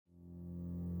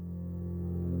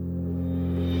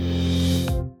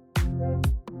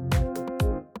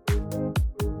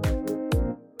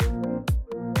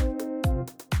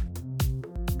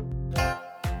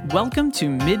Welcome to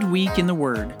Midweek in the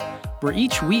Word, where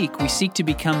each week we seek to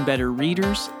become better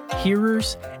readers,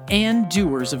 hearers, and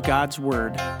doers of God's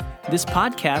Word. This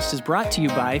podcast is brought to you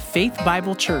by Faith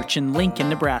Bible Church in Lincoln,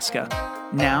 Nebraska.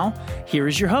 Now, here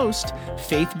is your host,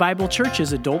 Faith Bible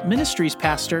Church's Adult Ministries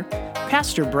Pastor,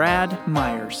 Pastor Brad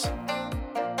Myers.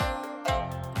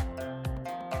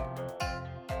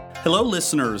 Hello,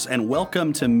 listeners, and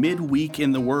welcome to Midweek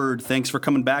in the Word. Thanks for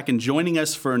coming back and joining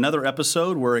us for another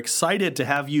episode. We're excited to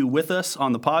have you with us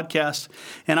on the podcast,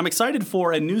 and I'm excited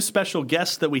for a new special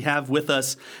guest that we have with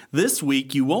us this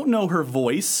week. You won't know her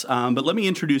voice, but let me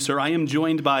introduce her. I am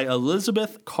joined by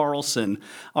Elizabeth Carlson,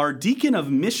 our Deacon of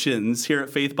Missions here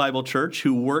at Faith Bible Church,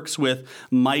 who works with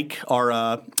Mike,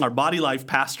 our Body Life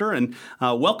pastor. And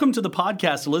welcome to the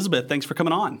podcast, Elizabeth. Thanks for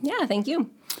coming on. Yeah, thank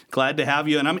you. Glad to have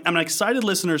you. And I'm excited,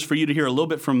 listeners, for you to hear a little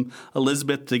bit from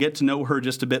Elizabeth, to get to know her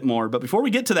just a bit more. But before we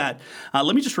get to that,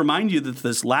 let me just remind you that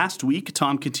this last week,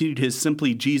 Tom continued his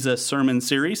Simply Jesus sermon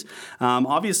series.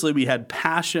 Obviously, we had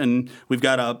Passion. We've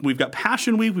got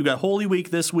Passion Week. We've got Holy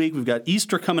Week this week. We've got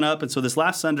Easter coming up. And so this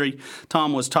last Sunday,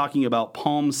 Tom was talking about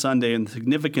Palm Sunday and the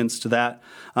significance to that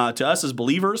to us as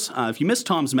believers. If you missed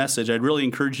Tom's message, I'd really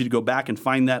encourage you to go back and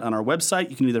find that on our website.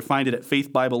 You can either find it at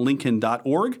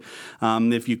faithbiblelincoln.org.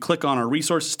 If you click on our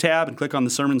resources tab and click on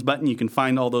the sermons button, you can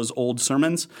find all those old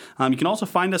sermons. You can also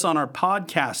find us on our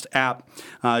podcast app.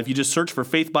 If you just search for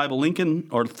Faith Bible Lincoln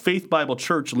or Faith Bible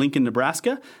Church Lincoln,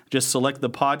 Nebraska, just select the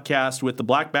podcast with the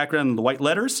black background and the white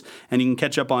letters, and you can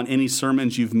catch up on any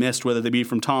sermons you've missed, whether they be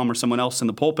from Tom or someone else in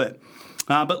the pulpit.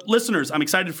 But listeners, I'm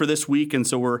excited for this week, and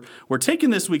so we're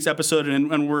taking this week's episode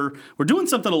and we're doing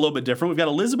something a little bit different. We've got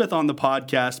Elizabeth on the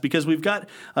podcast because we've got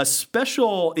a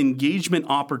special engagement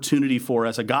opportunity for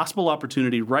us, a gospel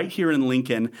opportunity right here in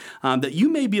Lincoln that you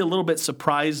may be a little bit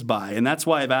surprised by, and that's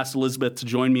why I've asked Elizabeth to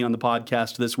join me on the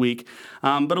podcast this week.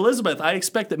 But Elizabeth, I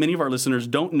expect that many of our listeners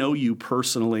don't know you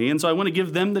personally, and so I want to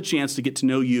give them the chance to get to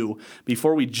know you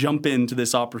before we jump into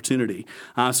this opportunity.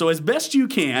 So as best you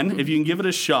can, if you can give it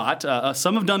a shot.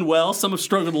 Some have done well, some have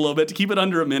struggled a little bit to keep it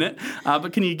under a minute.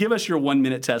 But can you give us your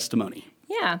 1-minute testimony?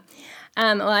 Yeah.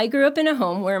 Well, I grew up in a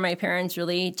home where my parents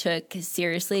really took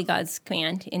seriously God's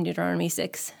command in Deuteronomy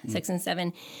 6 and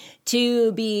 7,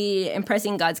 to be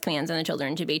impressing God's commands on the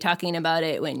children, to be talking about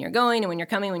it when you're going and when you're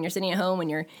coming, when you're sitting at home, when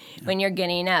you're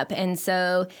getting up. And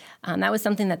so that was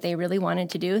something that they really wanted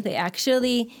to do. They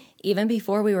actually, even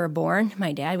before we were born,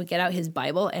 my dad would get out his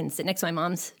Bible and sit next to my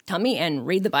mom's tummy and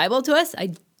read the Bible to us.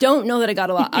 I don't know that I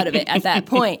got a lot out of it at that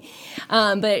point,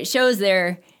 but it shows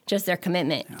their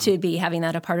commitment to be having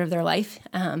that a part of their life.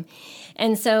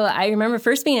 And so I remember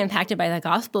first being impacted by the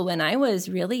gospel when I was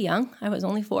really young. I was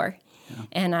only 4. Yeah.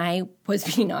 And I was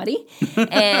being naughty,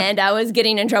 and I was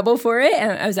getting in trouble for it,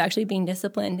 and I was actually being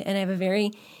disciplined. And I have a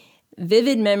very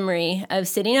vivid memory of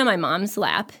sitting on my mom's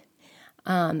lap,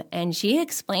 and she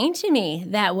explained to me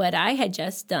that what I had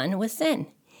just done was sin.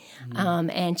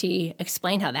 And she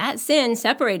explained how that sin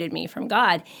separated me from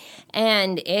God.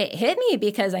 And it hit me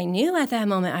because I knew at that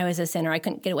moment I was a sinner. I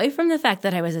couldn't get away from the fact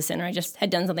that I was a sinner. I just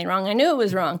had done something wrong. I knew it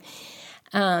was wrong.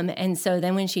 And so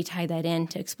then when she tied that in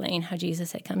to explain how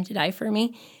Jesus had come to die for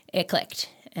me, it clicked.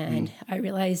 And I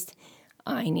realized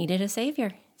I needed a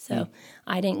Savior. So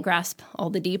I didn't grasp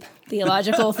all the deep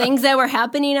theological things that were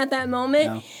happening at that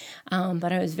moment. No.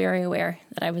 But I was very aware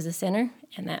that I was a sinner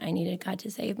and that I needed God to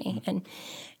save me. And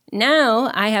now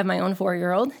I have my own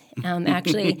 4-year-old.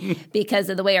 Actually, because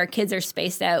of the way our kids are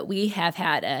spaced out, we have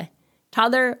had a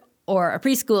toddler or a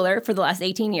preschooler for the last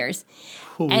 18 years.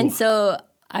 Ooh. And so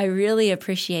I really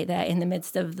appreciate that in the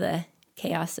midst of the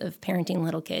chaos of parenting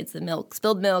little kids, the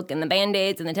spilled milk and the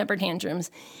Band-Aids and the temper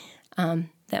tantrums,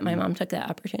 that my mom took that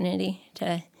opportunity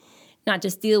to not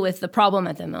just deal with the problem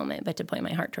at the moment, but to point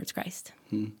my heart towards Christ.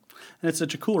 And it's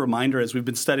such a cool reminder as we've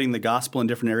been studying the gospel in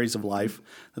different areas of life,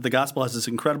 that the gospel has this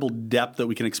incredible depth that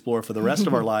we can explore for the rest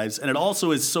of our lives. And it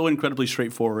also is so incredibly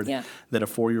straightforward that a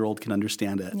 4-year-old can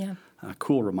understand it. Yeah.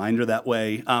 Cool reminder that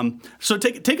way. So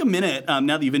take a minute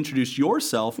now that you've introduced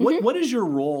yourself. What is your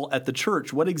role at the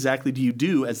church? What exactly do you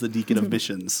do as the Deacon of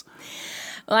Missions?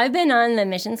 Well, I've been on the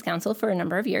Missions Council for a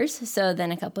number of years. So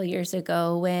then a couple of years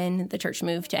ago, when the church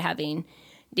moved to having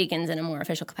deacons in a more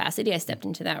official capacity, I stepped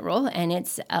into that role, and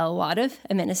it's a lot of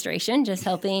administration, just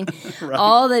helping right.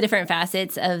 all the different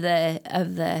facets of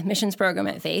the missions program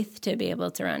at Faith to be able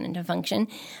to run and to function.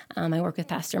 I work with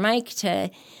Pastor Mike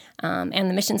and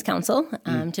the Missions Council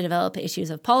to develop issues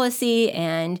of policy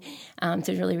and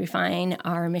to really refine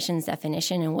our missions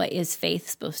definition and what is faith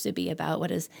supposed to be about. What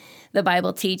does the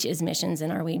Bible teach is missions,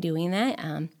 and are we doing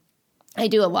that? I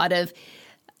do a lot of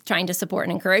trying to support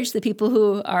and encourage the people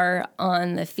who are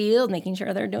on the field, making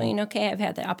sure they're doing okay. I've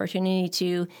had the opportunity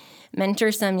to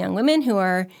mentor some young women who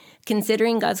are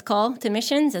considering God's call to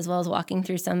missions, as well as walking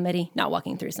with somebody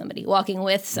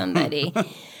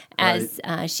as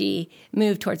she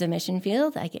moved towards a mission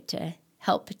field. I get to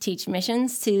help teach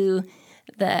missions to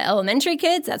the elementary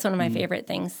kids. That's one of my favorite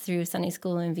things through Sunday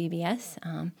school and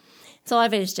VBS. So a lot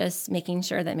of it is just making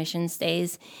sure that mission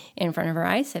stays in front of our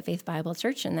eyes at Faith Bible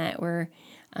Church and that we're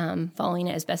following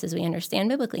it as best as we understand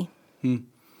biblically.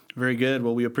 Very good.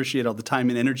 Well, we appreciate all the time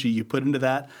and energy you put into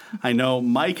that. I know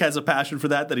Mike has a passion for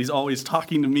that he's always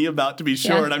talking to me about, to be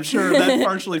sure, Yeah. and I'm sure that's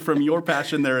partially from your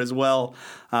passion there as well.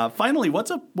 Finally, what's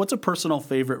a personal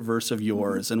favorite verse of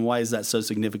yours, and why is that so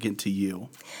significant to you?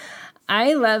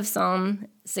 I love Psalm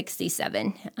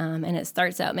 67, and it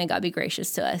starts out, "May God be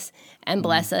gracious to us and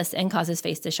bless us and cause his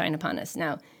face to shine upon us."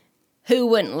 Now, who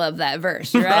wouldn't love that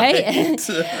verse, right?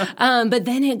 But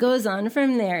then it goes on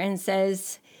from there and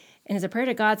says, "And it's a prayer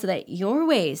to God so that your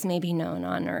ways may be known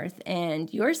on earth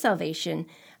and your salvation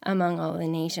among all the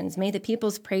nations. May the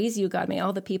peoples praise you, God. May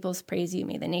all the peoples praise you.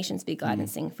 May the nations be glad and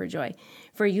sing for joy.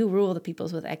 For you rule the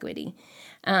peoples with equity."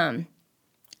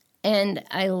 And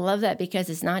I love that because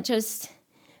it's not just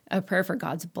a prayer for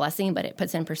God's blessing, but it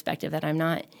puts in perspective that I'm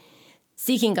not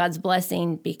seeking God's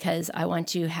blessing because I want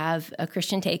to have a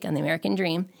Christian take on the American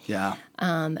dream. Yeah.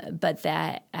 But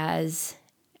that as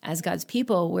God's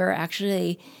people, we're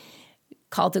actually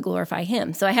called to glorify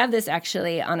him. So I have this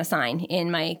actually on a sign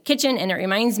in my kitchen, and it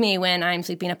reminds me when I'm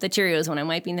sweeping up the Cheerios, when I'm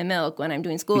wiping the milk, when I'm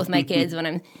doing school with my kids, when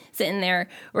I'm sitting there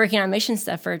working on mission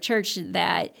stuff for a church,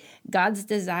 that God's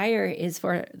desire is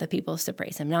for the peoples to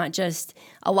praise him, not just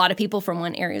a lot of people from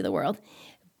one area of the world,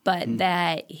 but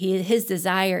that his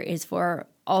desire is for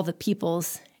all the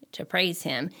peoples to praise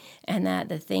him, and that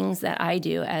the things that I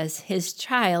do as his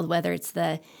child, whether it's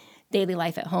the daily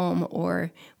life at home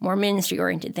or more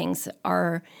ministry-oriented things,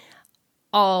 are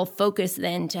all focused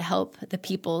then to help the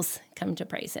peoples come to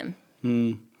praise him.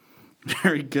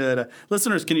 Very good.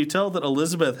 Listeners, can you tell that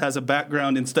Elizabeth has a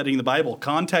background in studying the Bible?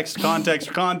 Context,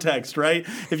 right?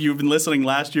 If you've been listening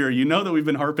last year, you know that we've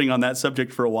been harping on that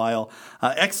subject for a while.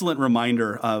 Excellent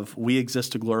reminder of we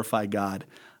exist to glorify God.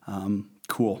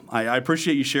 Cool. I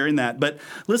appreciate you sharing that. But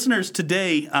listeners,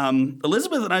 today,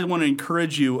 Elizabeth and I want to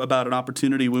encourage you about an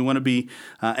opportunity. We want to be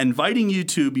inviting you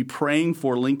to be praying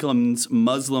for Lincoln's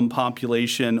Muslim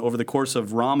population over the course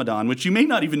of Ramadan, which you may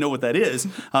not even know what that is.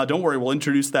 Don't worry, we'll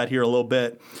introduce that here a little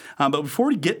bit. But before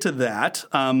we get to that,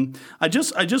 I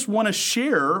just want to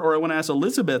share, or I want to ask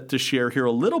Elizabeth to share here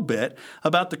a little bit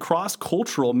about the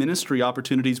cross-cultural ministry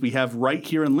opportunities we have right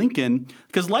here in Lincoln,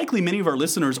 because likely many of our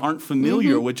listeners aren't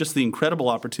familiar with just the incredible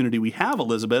opportunity we have,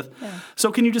 Elizabeth. Yeah.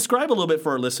 So can you describe a little bit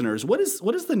for our listeners, what is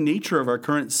the nature of our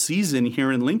current season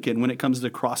here in Lincoln when it comes to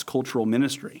cross-cultural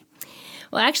ministry?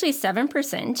 Well, actually,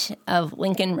 7% of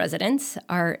Lincoln residents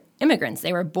are immigrants.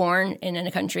 They were born in a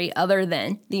country other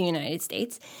than the United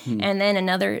States. And then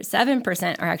another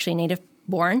 7% are actually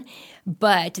native-born,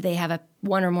 but they have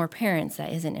one or more parents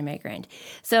that is an immigrant.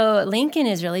 So Lincoln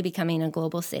is really becoming a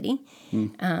global city.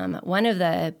 One of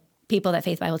the people that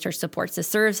Faith Bible Church supports, that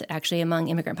serves actually among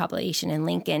immigrant population in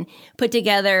Lincoln, put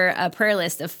together a prayer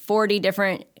list of 40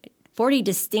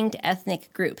 distinct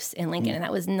ethnic groups in Lincoln, and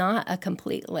that was not a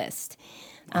complete list.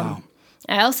 Wow.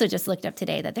 I also just looked up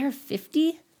today that there are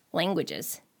 50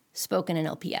 languages spoken in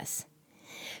LPS.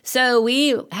 So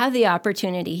we have the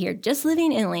opportunity here, just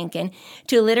living in Lincoln,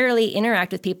 to literally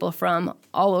interact with people from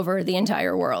all over the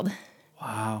entire world.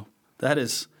 Wow. That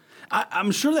is...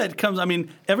 I'm sure that comes,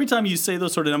 every time you say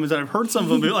those sort of numbers, and I've heard some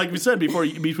of them, like we said before,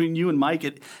 between you and Mike,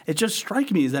 it just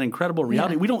strikes me as that incredible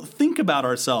reality. Yeah. We don't think about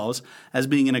ourselves as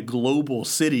being in a global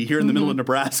city here in the middle of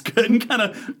Nebraska and kind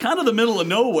of the middle of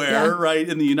nowhere, right,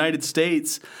 in the United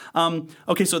States.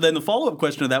 Okay, so then the follow-up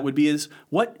question to that would be is,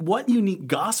 what unique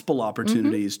gospel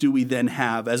opportunities do we then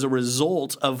have as a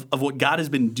result of what God has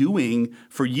been doing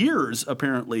for years,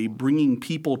 apparently, bringing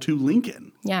people to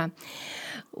Lincoln? Yeah.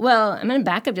 Well, I'm going to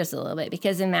back up just a little bit,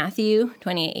 because in Matthew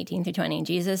 28:18-20,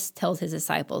 Jesus tells his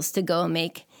disciples to go and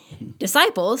make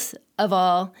disciples of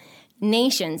all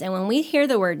nations. And when we hear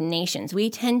the word nations, we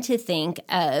tend to think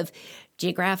of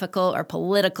geographical or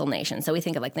political nations. So we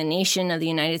think of like the nation of the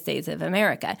United States of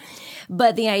America.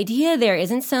 But the idea there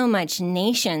isn't so much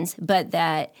nations, but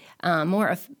that more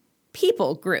of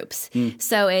people groups.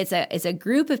 So it's a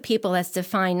group of people that's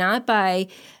defined not by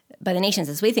the nations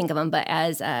as we think of them, but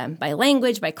as by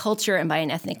language, by culture, and by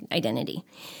an ethnic identity.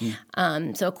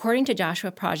 So according to Joshua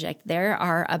Project, there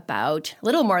are about a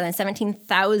little more than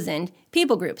 17,000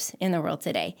 people groups in the world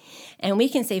today. And we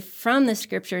can say from the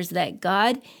scriptures that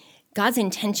God God's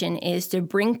intention is to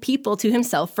bring people to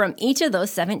himself from each of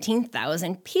those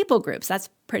 17,000 people groups. That's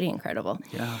pretty incredible.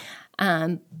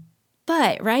 Yeah.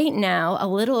 But right now, a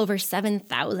little over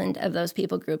 7,000 of those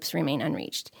people groups remain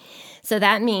unreached. So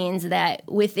that means that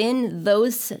within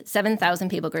those 7,000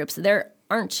 people groups, there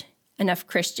aren't enough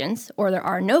Christians, or there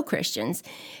are no Christians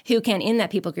who can, in that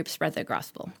people group, spread the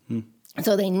gospel.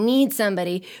 So they need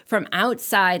somebody from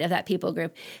outside of that people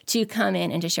group to come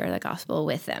in and to share the gospel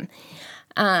with them.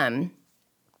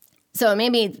 So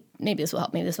maybe this will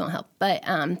help, maybe this won't help. But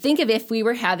think of if we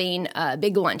were having a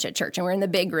big lunch at church and we're in the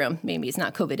big room. Maybe it's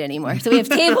not COVID anymore. So we have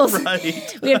tables.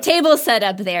 Right. We have tables set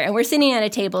up there, and we're sitting at a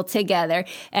table together.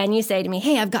 And you say to me,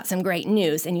 "Hey, I've got some great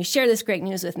news," and you share this great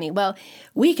news with me. Well,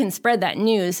 we can spread that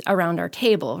news around our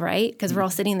table, right? Because we're all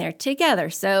sitting there together.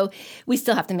 So we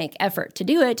still have to make effort to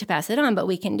do it, to pass it on, but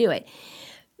we can do it.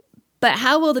 But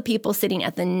how will the people sitting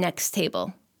at the next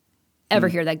table ever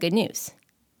hear that good news?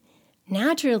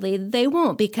 Naturally, they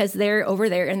won't, because they're over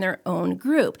there in their own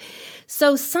group.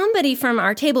 So somebody from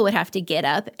our table would have to get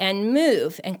up and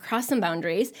move and cross some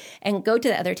boundaries and go to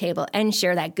the other table and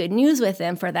share that good news with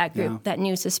them for that group, that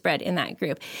news to spread in that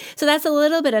group. So that's a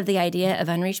little bit of the idea of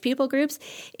unreached people groups,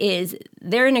 is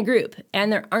they're in a group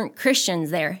and there aren't Christians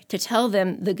there to tell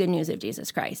them the good news of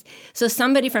Jesus Christ. So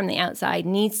somebody from the outside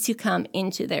needs to come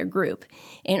into their group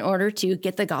in order to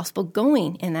get the gospel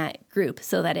going in that group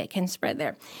so that it can spread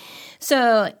there.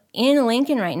 So in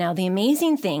Lincoln right now, the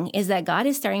amazing thing is that God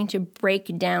is starting to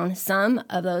break down some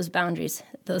of those boundaries,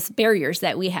 those barriers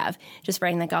that we have to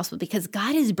spreading the gospel, because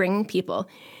God is bringing people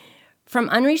from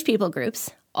unreached people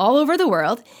groups all over the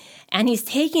world, and he's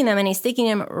taking them and he's sticking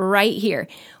them right here.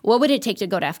 What would it take to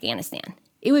go to Afghanistan?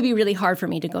 It would be really hard for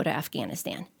me to go to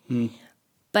Afghanistan.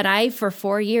 But I, for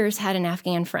 4 years, had an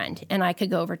Afghan friend, and I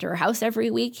could go over to her house every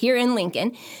week here in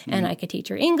Lincoln, and I could teach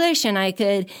her English, and I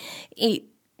could eat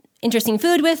interesting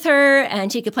food with her,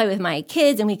 and she could play with my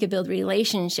kids, and we could build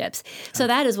relationships. So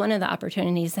that is one of the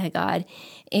opportunities that God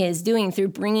is doing through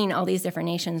bringing all these different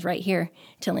nations right here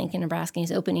to Lincoln, Nebraska.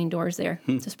 He's opening doors there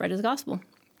to spread his gospel.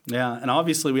 Yeah, and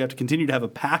obviously we have to continue to have a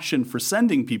passion for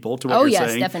sending people to what you're saying.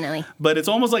 Oh, yes, definitely. But it's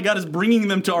almost like God is bringing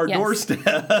them to our doorstep.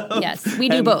 Yes, we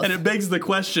do both. And it begs the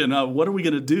question, what are we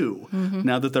going to do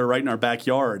now that they're right in our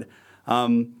backyard?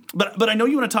 But I know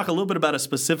you want to talk a little bit about a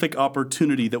specific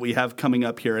opportunity that we have coming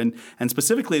up here, and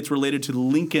specifically it's related to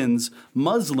Lincoln's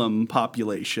Muslim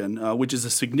population, which is a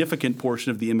significant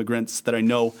portion of the immigrants that I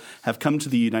know have come to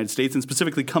the United States and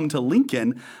specifically come to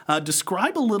Lincoln.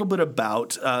 Describe a little bit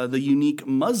about the unique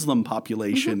Muslim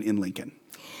population in Lincoln.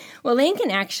 Well,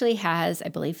 Lincoln actually has, I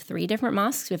believe, 3 different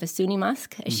mosques. We have a Sunni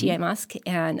mosque, a Shiite mosque,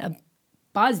 and a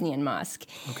Bosnian mosque.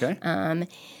 Okay.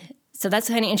 So that's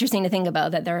kind of interesting to think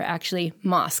about, that there are actually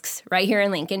mosques right here in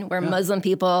Lincoln where Muslim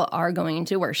people are going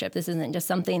to worship. This isn't just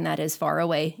something that is far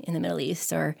away in the Middle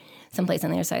East or someplace on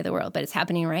the other side of the world, but it's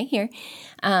happening right here.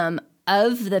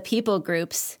 Of the people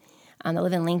groups that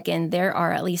live in Lincoln, there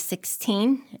are at least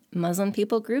 16 Muslim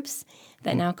people groups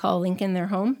that now call Lincoln their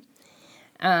home.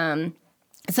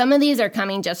 Some of these are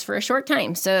coming just for a short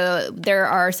time. So there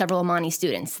are several Omani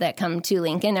students that come to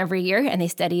Lincoln every year, and they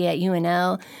study at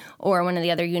UNL or one of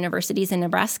the other universities in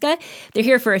Nebraska. They're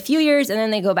here for a few years, and then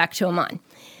they go back to Oman.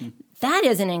 That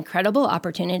is an incredible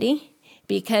opportunity,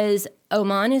 because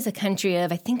Oman is a country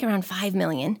of, I think, around 5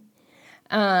 million.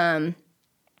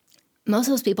 Most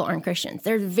of those people aren't Christians.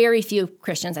 There are very few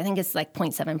Christians. I think it's like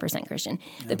 0.7% Christian.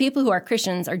 Yeah. The people who are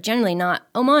Christians are generally not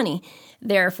Omani.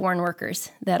 They're foreign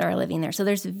workers that are living there. So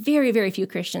there's very, very few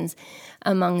Christians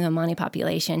among the Omani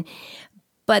population.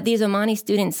 But these Omani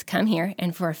students come here,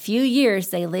 and for a few years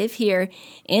they live here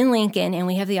in Lincoln, and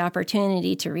we have the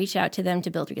opportunity to reach out to them,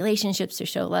 to build relationships, to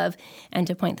show love, and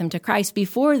to point them to Christ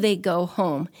before they go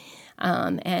home.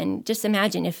 And just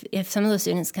imagine if some of those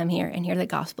students come here and hear the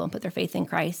gospel and put their faith in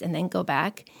Christ and then go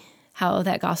back, how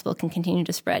that gospel can continue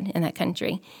to spread in that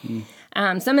country.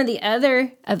 Some of the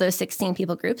other of those 16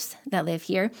 people groups that live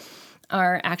here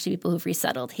are actually people who've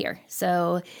resettled here.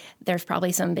 So there's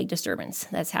probably some big disturbance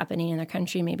that's happening in their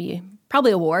country,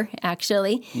 probably a war,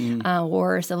 actually,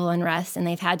 war or civil unrest, and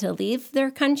they've had to leave their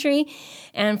country.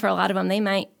 And for a lot of them, they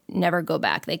might never go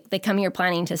back. They come here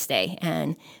planning to stay,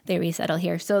 and they resettle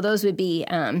here. So those would be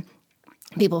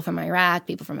people from Iraq,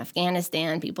 people from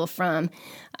Afghanistan, people from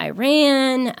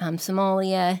Iran,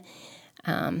 Somalia,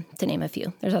 to name a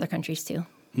few. There's other countries too.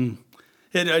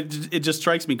 It just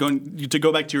strikes me, to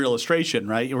go back to your illustration,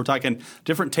 right? We're talking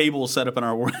different tables set up in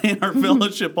our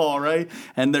fellowship hall, right?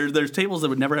 And there's tables that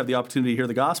would never have the opportunity to hear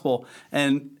the gospel.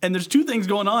 And there's two things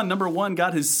going on. Number one,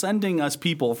 God is sending us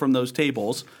people from those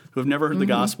tables who have never heard the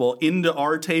gospel into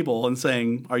our table and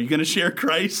saying, are you going to share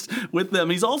Christ with them?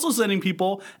 He's also sending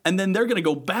people, and then they're going to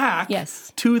go back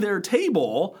to their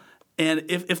table. And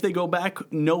if they go back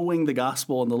knowing the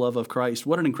gospel and the love of Christ,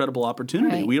 what an incredible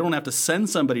opportunity. Right. We don't have to send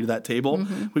somebody to that table.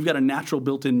 We've got a natural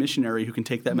built-in missionary who can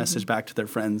take that message back to their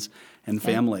friends and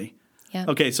family. Yeah.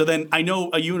 Okay, so then I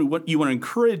know you want to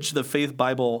encourage the Faith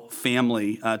Bible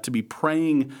family to be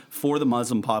praying for the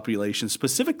Muslim population,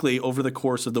 specifically over the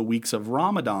course of the weeks of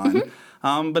Ramadan.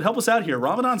 But help us out here.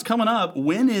 Ramadan's coming up.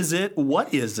 When is it?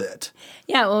 What is it?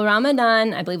 Yeah, well,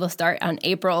 Ramadan, I believe, will start on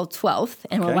April 12th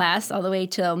and will last all the way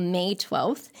till May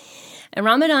 12th. And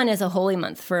Ramadan is a holy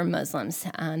month for Muslims.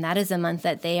 That is a month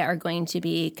that they are going to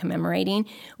be commemorating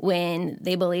when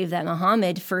they believe that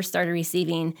Muhammad first started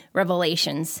receiving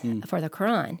revelations for the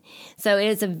Quran. So it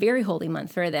is a very holy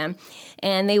month for them.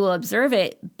 And they will observe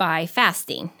it by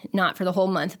fasting, not for the whole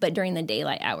month, but during the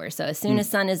daylight hours. So as soon as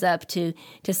sun is up to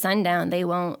sundown, they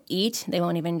won't eat. They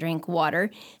won't even drink water.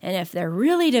 And if they're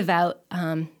really devout,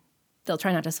 they'll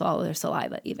try not to swallow their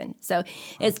saliva even. So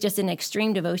it's just an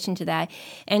extreme devotion to that.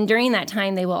 And during that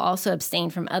time, they will also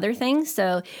abstain from other things.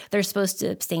 So they're supposed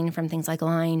to abstain from things like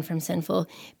lying, from sinful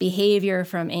behavior,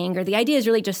 from anger. The idea is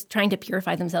really just trying to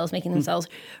purify themselves, making themselves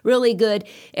really good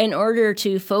in order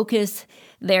to focus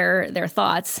their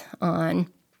thoughts on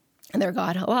their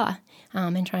God, Allah.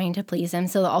 And trying to please Him.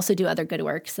 So they'll also do other good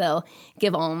works. They'll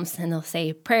give alms and they'll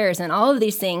say prayers, and all of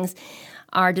these things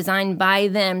are designed by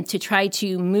them to try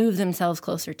to move themselves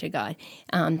closer to God,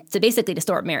 to basically to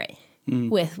store up merit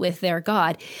with their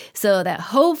God, so that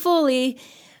hopefully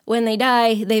when they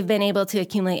die, they've been able to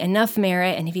accumulate enough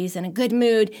merit, and if He's in a good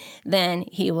mood, then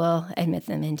He will admit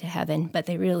them into heaven. But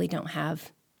they really don't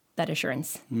have that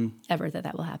assurance ever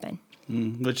that will happen.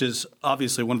 Which is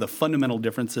obviously one of the fundamental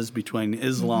differences between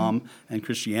Islam and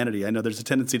Christianity. I know there's a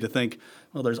tendency to think,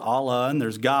 well, there's Allah and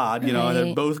there's God, and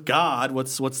they're both God.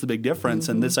 What's the big difference?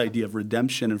 And this idea of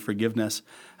redemption and forgiveness,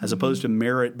 as opposed to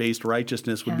merit-based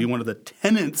righteousness, would be one of the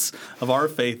tenets of our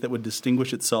faith that would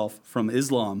distinguish itself from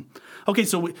Islam. Okay,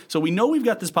 so we know we've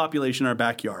got this population in our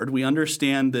backyard. We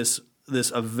understand this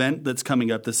event that's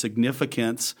coming up, the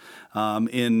significance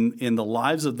in the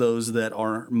lives of those that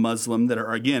are Muslim, that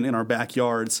are, again, in our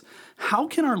backyards. How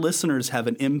can our listeners have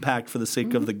an impact for the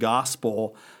sake of the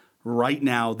gospel right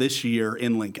now, this year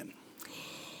in Lincoln?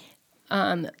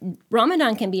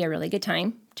 Ramadan can be a really good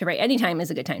time to pray. Any time is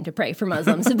a good time to pray for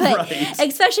Muslims, but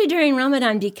especially during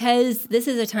Ramadan, because this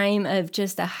is a time of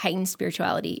just a heightened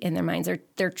spirituality in their minds.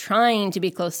 They're trying to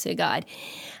be close to God.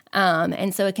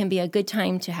 And so it can be a good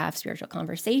time to have spiritual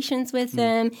conversations with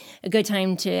them, a good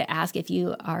time to ask if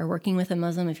you are working with a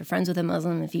Muslim, if you're friends with a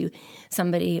Muslim, if you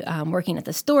somebody working at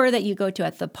the store that you go to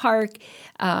at the park,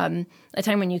 a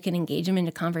time when you can engage them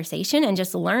into conversation and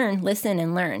just listen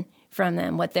and learn from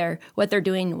them, what they're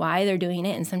doing, why they're doing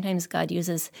it. And sometimes God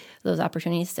uses those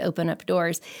opportunities to open up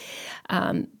doors.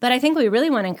 But I think what we really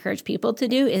want to encourage people to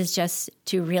do is just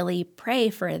to really pray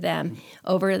for them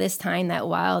over this time, that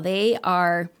while they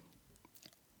are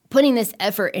putting this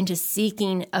effort into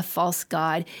seeking a false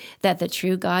God, that the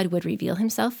true God would reveal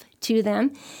Himself to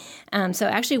them. So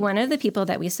actually one of the people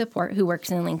that we support who works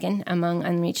in Lincoln among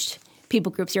unreached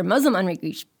people groups, your Muslim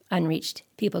unreached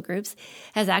people groups,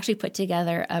 has actually put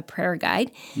together a prayer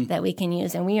guide that we can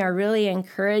use. And we are really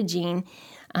encouraging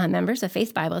members of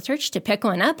Faith Bible Church to pick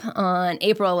one up on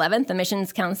April 11th. The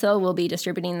Missions Council will be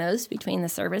distributing those between the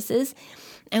services.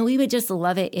 And we would just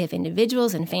love it if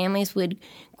individuals and families would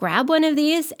grab one of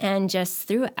these and just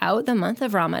throughout the month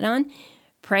of Ramadan,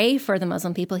 pray for the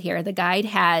Muslim people here. The guide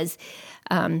has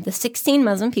the 16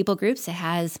 Muslim people groups. It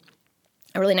has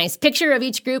a really nice picture of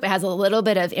each group. It has a little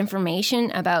bit of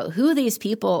information about who these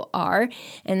people are,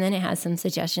 and then it has some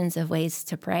suggestions of ways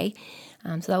to pray.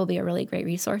 So that will be a really great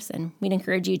resource, and we'd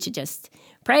encourage you to just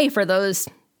pray for those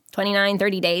 29,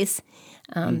 30 days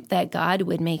that God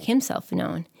would make Himself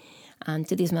known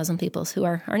to these Muslim peoples who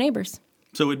are our neighbors.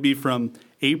 So it would be from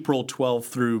April 12th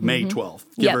through May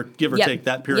 12th, give or take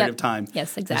that period of time.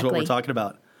 Yes, exactly. Is what we're talking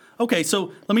about. Okay,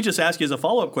 so let me just ask you as a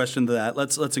follow-up question to that.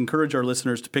 Let's encourage our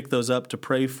listeners to pick those up, to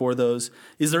pray for those.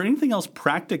 Is there anything else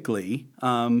practically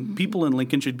people in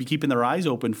Lincoln should be keeping their eyes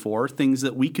open for, things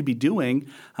that we could be doing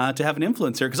to have an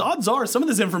influence here? Because odds are some of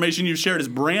this information you've shared is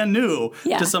brand new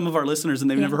to some of our listeners, and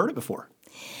they've never heard it before.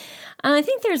 I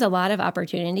think there's a lot of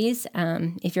opportunities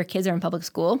if your kids are in public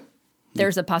school.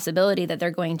 there's a possibility that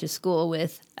they're going to school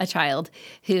with a child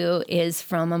who is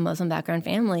from a Muslim background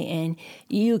family, and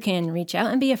you can reach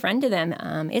out and be a friend to them.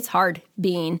 It's hard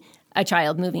being a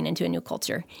child moving into a new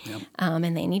culture, and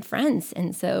they need friends.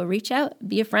 And so reach out,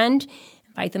 be a friend,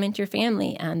 invite them into your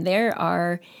family. There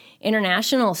are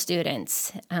international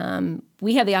students.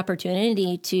 We have the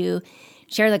opportunity to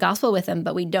share the gospel with them,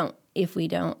 but we don't if we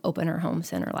don't open our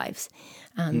homes and our lives.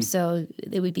 So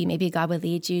it would be maybe God would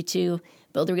lead you to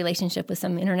build a relationship with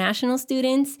some international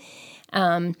students.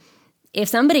 If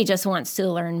somebody just wants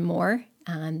to learn more,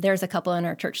 there's a couple in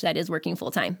our church that is working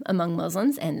full-time among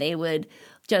Muslims, and they would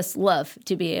just love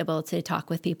to be able to talk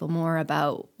with people more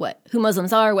about who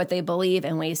Muslims are, what they believe,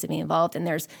 and ways to be involved. And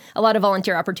there's a lot of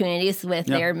volunteer opportunities with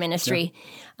their ministry.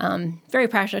 Very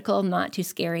practical, not too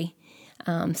scary,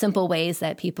 simple ways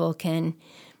that people can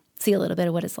see a little bit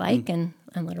of what it's like and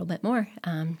a little bit more.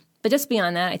 But just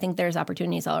beyond that, I think there's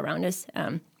opportunities all around us.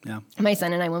 My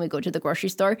son and I, when we go to the grocery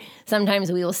store,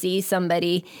 sometimes we will see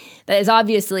somebody that is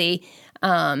obviously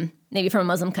maybe from a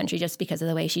Muslim country just because of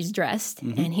the way she's dressed,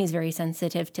 and he's very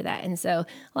sensitive to that. And so a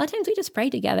lot of times we just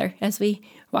pray together as we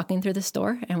walking through the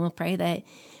store, and we'll pray that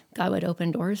God would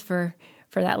open doors for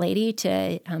that lady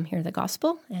to hear the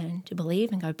gospel and to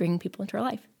believe, and God bring people into her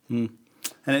life.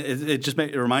 And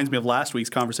it reminds me of last week's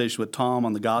conversation with Tom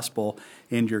on the gospel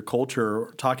and your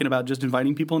culture, talking about just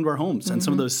inviting people into our homes and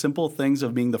some of those simple things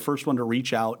of being the first one to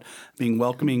reach out, being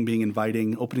welcoming, being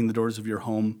inviting, opening the doors of your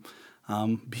home,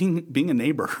 being a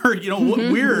neighbor.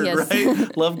 Weird,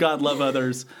 right? Love God, love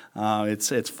others.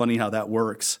 It's funny how that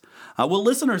works. Well,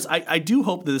 listeners, I do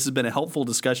hope that this has been a helpful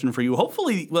discussion for you.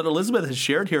 Hopefully what Elizabeth has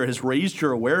shared here has raised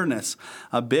your awareness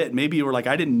a bit. Maybe you were like,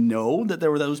 I didn't know that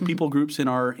there were those people groups in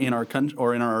our country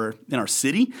or in our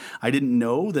city. I didn't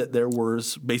know that there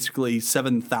was basically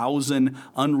 7,000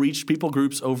 unreached people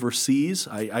groups overseas.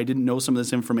 I didn't know some of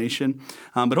this information.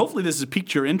 But hopefully this has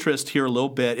piqued your interest here a little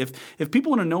bit. If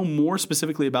people want to know more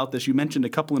specifically about this, you mentioned a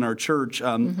couple in our church.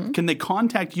 Can they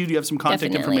contact you? Do you have some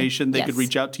contact information they could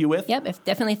reach out to you with? Yep,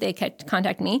 definitely if they could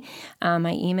contact me.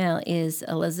 My email is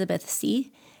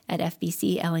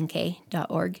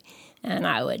elizabethc@fbclnk.org, and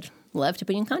I would love to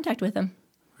put you in contact with them.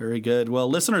 Very good. Well,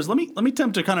 listeners, let me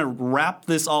attempt to kind of wrap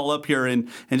this all up here in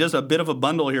just a bit of a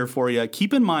bundle here for you.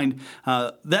 Keep in mind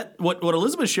that what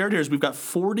Elizabeth shared here is we've got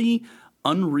 40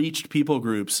 unreached people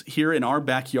groups here in our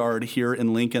backyard here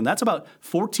in Lincoln. That's about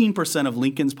 14% of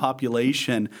Lincoln's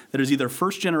population that is either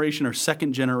first generation or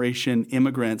second generation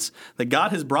immigrants that God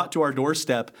has brought to our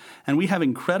doorstep. And we have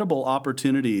incredible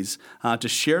opportunities to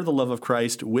share the love of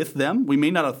Christ with them. We may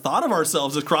not have thought of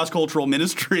ourselves as cross-cultural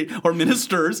ministry or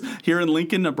ministers here in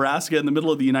Lincoln, Nebraska, in the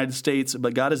middle of the United States,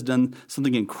 but God has done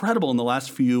something incredible in the last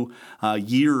few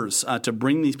years to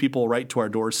bring these people right to our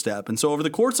doorstep. And so over the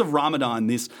course of Ramadan,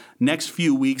 these next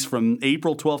few weeks from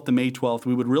April 12th to May 12th,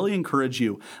 we would really encourage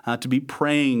you to be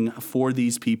praying for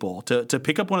these people, to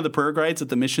pick up one of the prayer guides that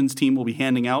the missions team will be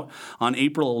handing out on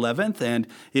April 11th. And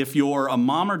if you're a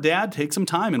mom or dad, take some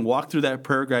time and walk through that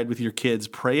prayer guide with your kids.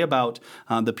 Pray about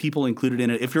the people included in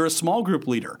it. If you're a small group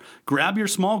leader, grab your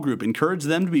small group. Encourage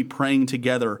them to be praying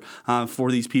together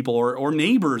for these people, or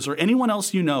neighbors or anyone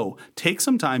else you know. Take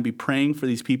some time, be praying for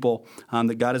these people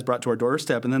that God has brought to our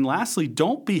doorstep. And then lastly,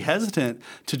 don't be hesitant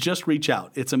to just reach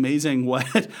out. It's amazing what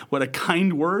a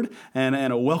kind word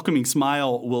and a welcoming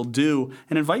smile will do,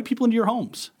 and invite people into your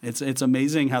homes. It's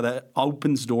amazing how that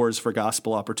opens doors for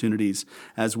gospel opportunities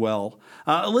as well.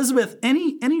 Elizabeth,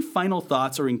 any final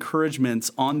thoughts or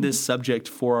encouragements on this subject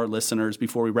for our listeners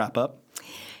before we wrap up?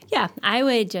 Yeah, I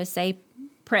would just say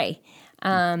pray.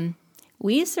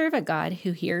 We serve a God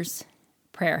who hears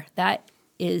prayer. That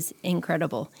is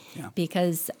incredible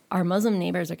because our Muslim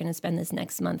neighbors are going to spend this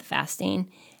next month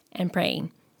fasting and praying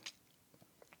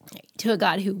to a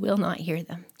God who will not hear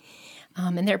them.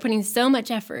 And they're putting so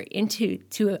much effort into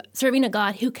serving a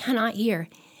God who cannot hear.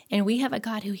 And we have a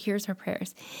God who hears our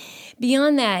prayers.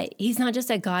 Beyond that, he's not just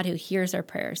a God who hears our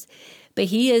prayers, but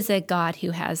he is a God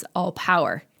who has all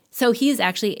power. So he is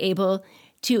actually able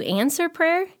to answer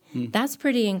prayer. That's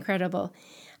pretty incredible.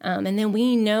 And then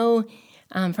we know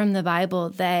from the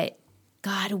Bible that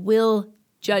God will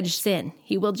judge sin.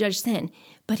 He will judge sin.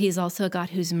 But he's also a God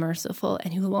who's merciful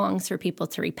and who longs for people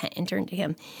to repent and turn to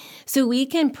him. So we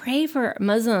can pray for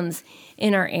Muslims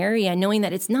in our area, knowing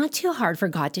that it's not too hard for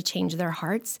God to change their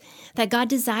hearts, that God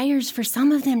desires for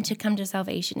some of them to come to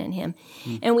salvation in him.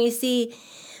 And we see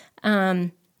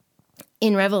in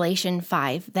Revelation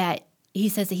 5 that he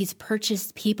says that he's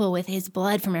purchased people with his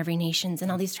blood from every nation and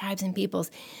all these tribes and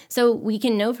peoples. So we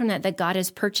can know from that God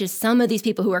has purchased some of these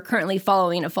people who are currently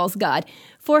following a false god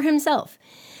for himself.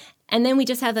 And then we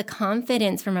just have the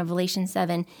confidence from Revelation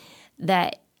 7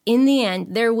 that in the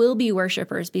end, there will be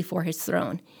worshipers before his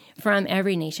throne from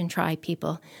every nation, tribe,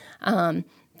 people,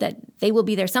 that they will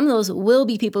be there. Some of those will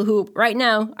be people who right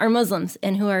now are Muslims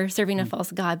and who are serving a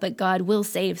false god, but God will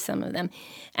save some of them.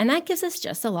 And that gives us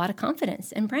just a lot of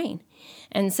confidence in praying.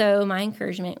 And so my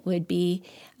encouragement would be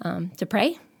to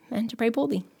pray and to pray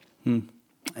boldly.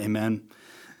 Amen.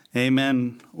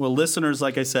 Amen. Well, listeners,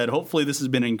 like I said, hopefully this has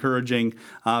been encouraging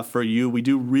for you. We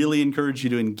do really encourage you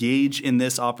to engage in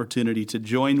this opportunity to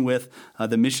join with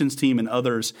the missions team and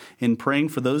others in praying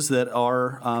for those that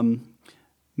are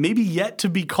maybe yet to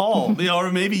be called, or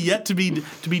maybe yet to be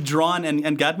drawn,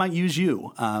 and God might use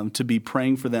you to be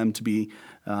praying for them, to be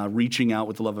reaching out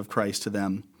with the love of Christ to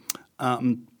them.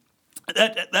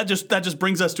 That just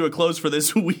brings us to a close for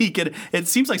this week. It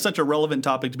seems like such a relevant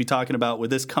topic to be talking about with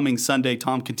this coming Sunday.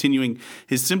 Tom continuing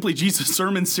his Simply Jesus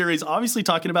sermon series, obviously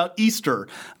talking about Easter,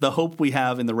 the hope we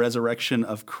have in the resurrection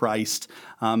of Christ.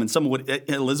 And some of what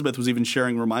Elizabeth was even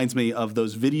sharing reminds me of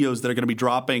those videos that are going to be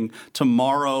dropping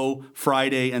tomorrow,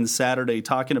 Friday, and Saturday,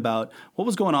 talking about what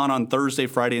was going on Thursday,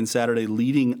 Friday, and Saturday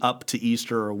leading up to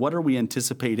Easter. Or what are we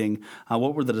anticipating?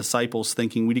 What were the disciples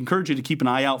thinking? We'd encourage you to keep an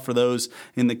eye out for those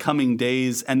in the coming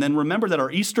days. And then remember that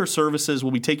our Easter services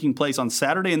will be taking place on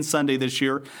Saturday and Sunday this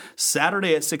year.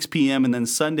 Saturday at 6 p.m. and then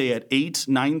Sunday at 8,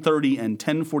 9:30, and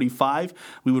 10:45.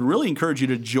 We would really encourage you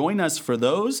to join us for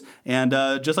those. And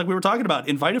just like we were talking about,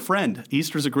 invite a friend.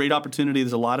 Easter is a great opportunity.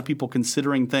 There's a lot of people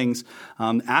considering things,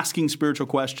 asking spiritual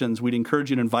questions. We'd encourage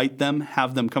you to invite them,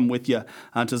 have them come with you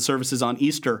to the services on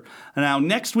Easter. And now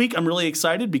next week, I'm really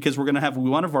excited because we're going to have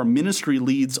one of our ministry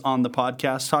leads on the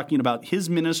podcast talking about his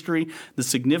ministry, the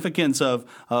significance of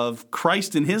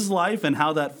Christ in his life and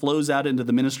how that flows out into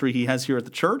the ministry he has here at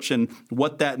the church and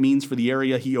what that means for the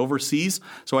area he oversees.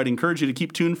 So I'd encourage you to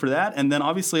keep tuned for that. And then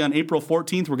obviously on April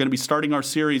 14th, we're going to be starting our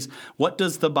series, What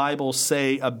Does the Bible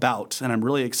Say About? And I'm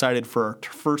really excited for our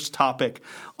first topic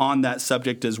on that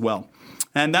subject as well.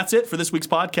 And that's it for this week's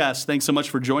podcast. Thanks so much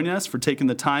for joining us, for taking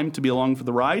the time to be along for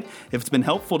the ride. If it's been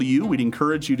helpful to you, we'd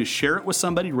encourage you to share it with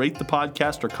somebody, rate the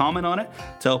podcast, or comment on it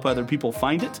to help other people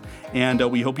find it. And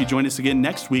we hope you join us again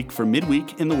next week for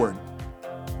Midweek in the Word.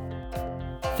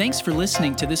 Thanks for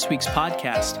listening to this week's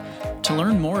podcast. To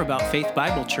learn more about Faith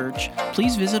Bible Church,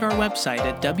 please visit our website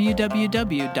at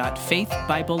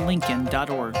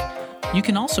www.faithbiblelincoln.org. You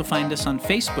can also find us on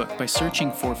Facebook by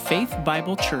searching for Faith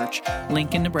Bible Church,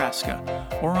 Lincoln, Nebraska,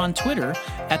 or on Twitter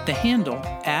at the handle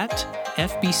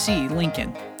 @FBC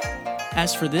Lincoln.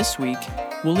 As for this week,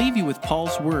 we'll leave you with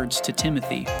Paul's words to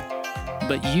Timothy.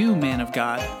 But you, man of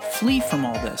God, flee from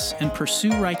all this and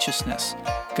pursue righteousness,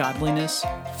 godliness,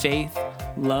 faith,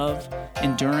 love,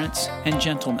 endurance, and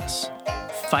gentleness.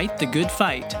 Fight the good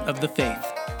fight of the faith.